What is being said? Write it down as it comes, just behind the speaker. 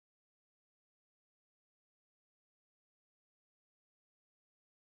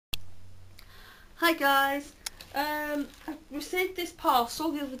Hi guys, I received this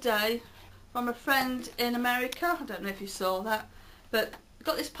parcel the other day from a friend in America. I don't know if you saw that, but I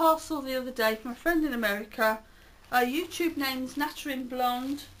got this parcel the other day from a friend in America. Her YouTube name's Nattering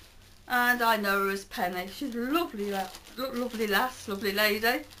Blonde, and I know her as Penny. She's a lovely lass, lovely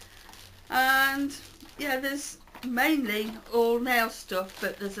lady. And yeah, there's mainly all nail stuff,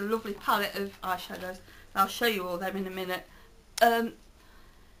 but there's a lovely palette of eyeshadows. I'll show you all them in a minute.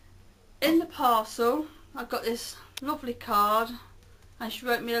 In the parcel I got this lovely card, and she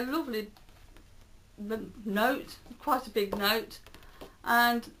wrote me a lovely note, quite a big note,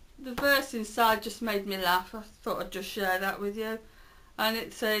 and the verse inside just made me laugh. I thought I'd just share that with you. And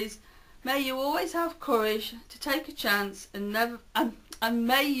it says, "May you always have courage to take a chance and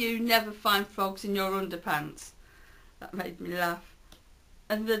may you never find frogs in your underpants." That made me laugh.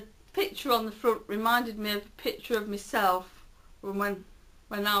 And the picture on the front reminded me of a picture of myself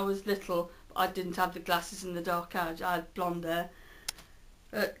when I was little, but I didn't have the glasses and the dark eyes. I had blonde hair.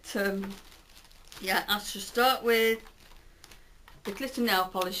 But yeah, I should start with the glitter nail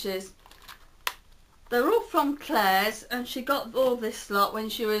polishes. They're all from Claire's, and she got all this lot when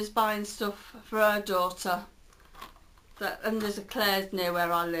she was buying stuff for her daughter. And there's a Claire's near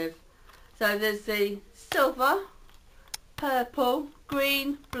where I live. So there's the silver, purple,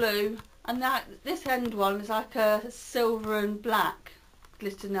 green, blue, and this end one is like a silver and black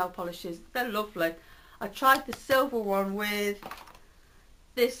glitter nail polishes. They're lovely. I tried the silver one with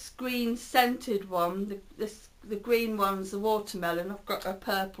this green scented one. The green one's the watermelon. I've got a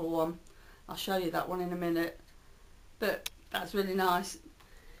purple one. I'll show you that one in a minute. But that's really nice.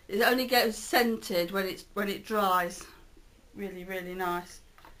 It only gets scented when it dries. Really, really nice.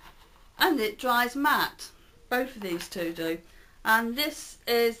 And it dries matte. Both of these two do. And this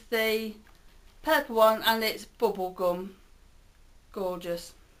is the purple one, and it's bubblegum.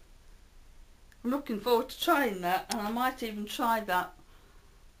 Gorgeous. I'm looking forward to trying that, and I might even try that.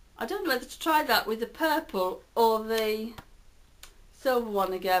 I don't know whether to try that with the purple or the silver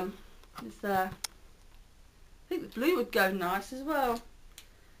one again. It's there. I think the blue would go nice as well.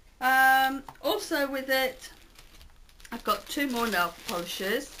 Also with it, I've got two more nail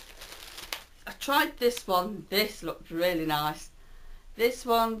polishes. I tried this one. This looked really nice. This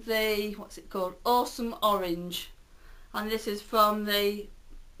one, what's it called? Awesome Orange. And this is from the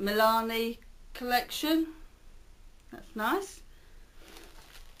Milani collection. That's nice.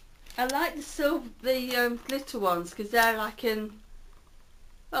 I like the glitter ones because they're like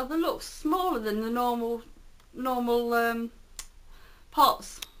well, they look smaller than the normal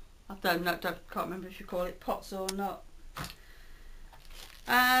pots. I can't remember if you call it pots or not.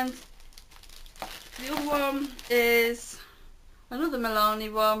 And the other one is another Milani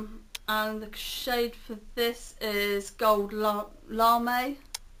one. And the shade for this is Gold Lame. I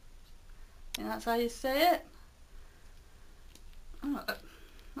think that's how you say it. I'm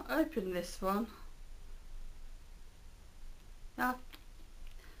not opening this one. Now,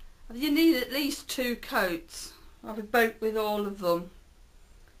 you need at least 2 coats. I'll be boat with all of them.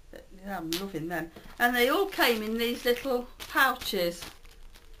 But, yeah, I'm loving them. And they all came in these little pouches.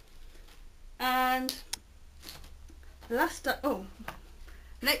 And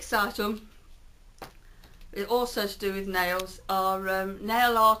next item, it also to do with nails, are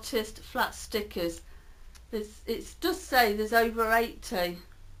nail artist flat stickers. It does say there's over 80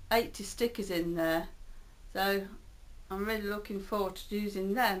 stickers in there, so I'm really looking forward to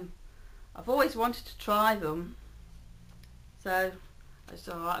using them. I've always wanted to try them, so it's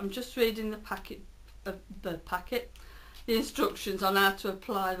alright. I'm just reading the instructions on how to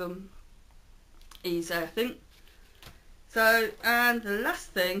apply them easy, I think. So, and the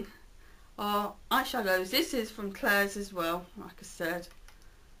last thing are eyeshadows. This is from Claire's as well, like I said.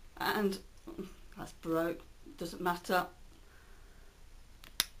 And that's broke, doesn't matter.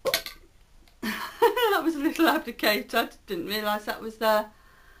 That was a little applicator, didn't realise that was there.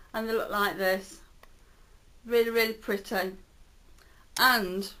 And they look like this. Really, really pretty.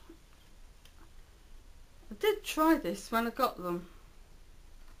 And I did try this when I got them.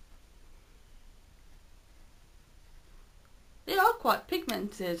 They are quite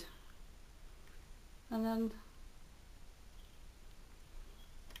pigmented, and then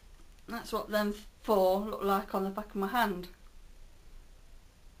that's what them 4 look like on the back of my hand.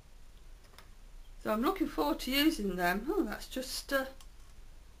 So I'm looking forward to using them. Oh, that's just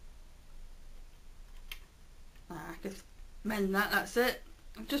I can mend that. That's it.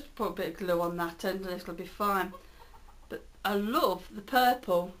 I've just put a bit of glue on that end, and it'll be fine. But I love the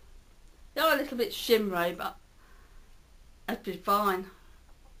purple. They are a little bit shimmery, but it'd be fine.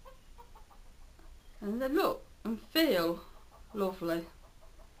 And they look and feel lovely.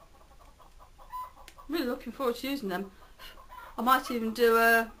 I'm really looking forward to using them. I might even do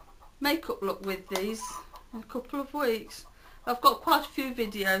a makeup look with these in a couple of weeks. I've got quite a few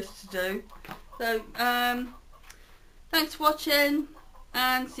videos to do. So thanks for watching,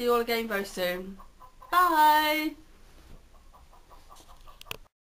 and see you all again very soon. Bye!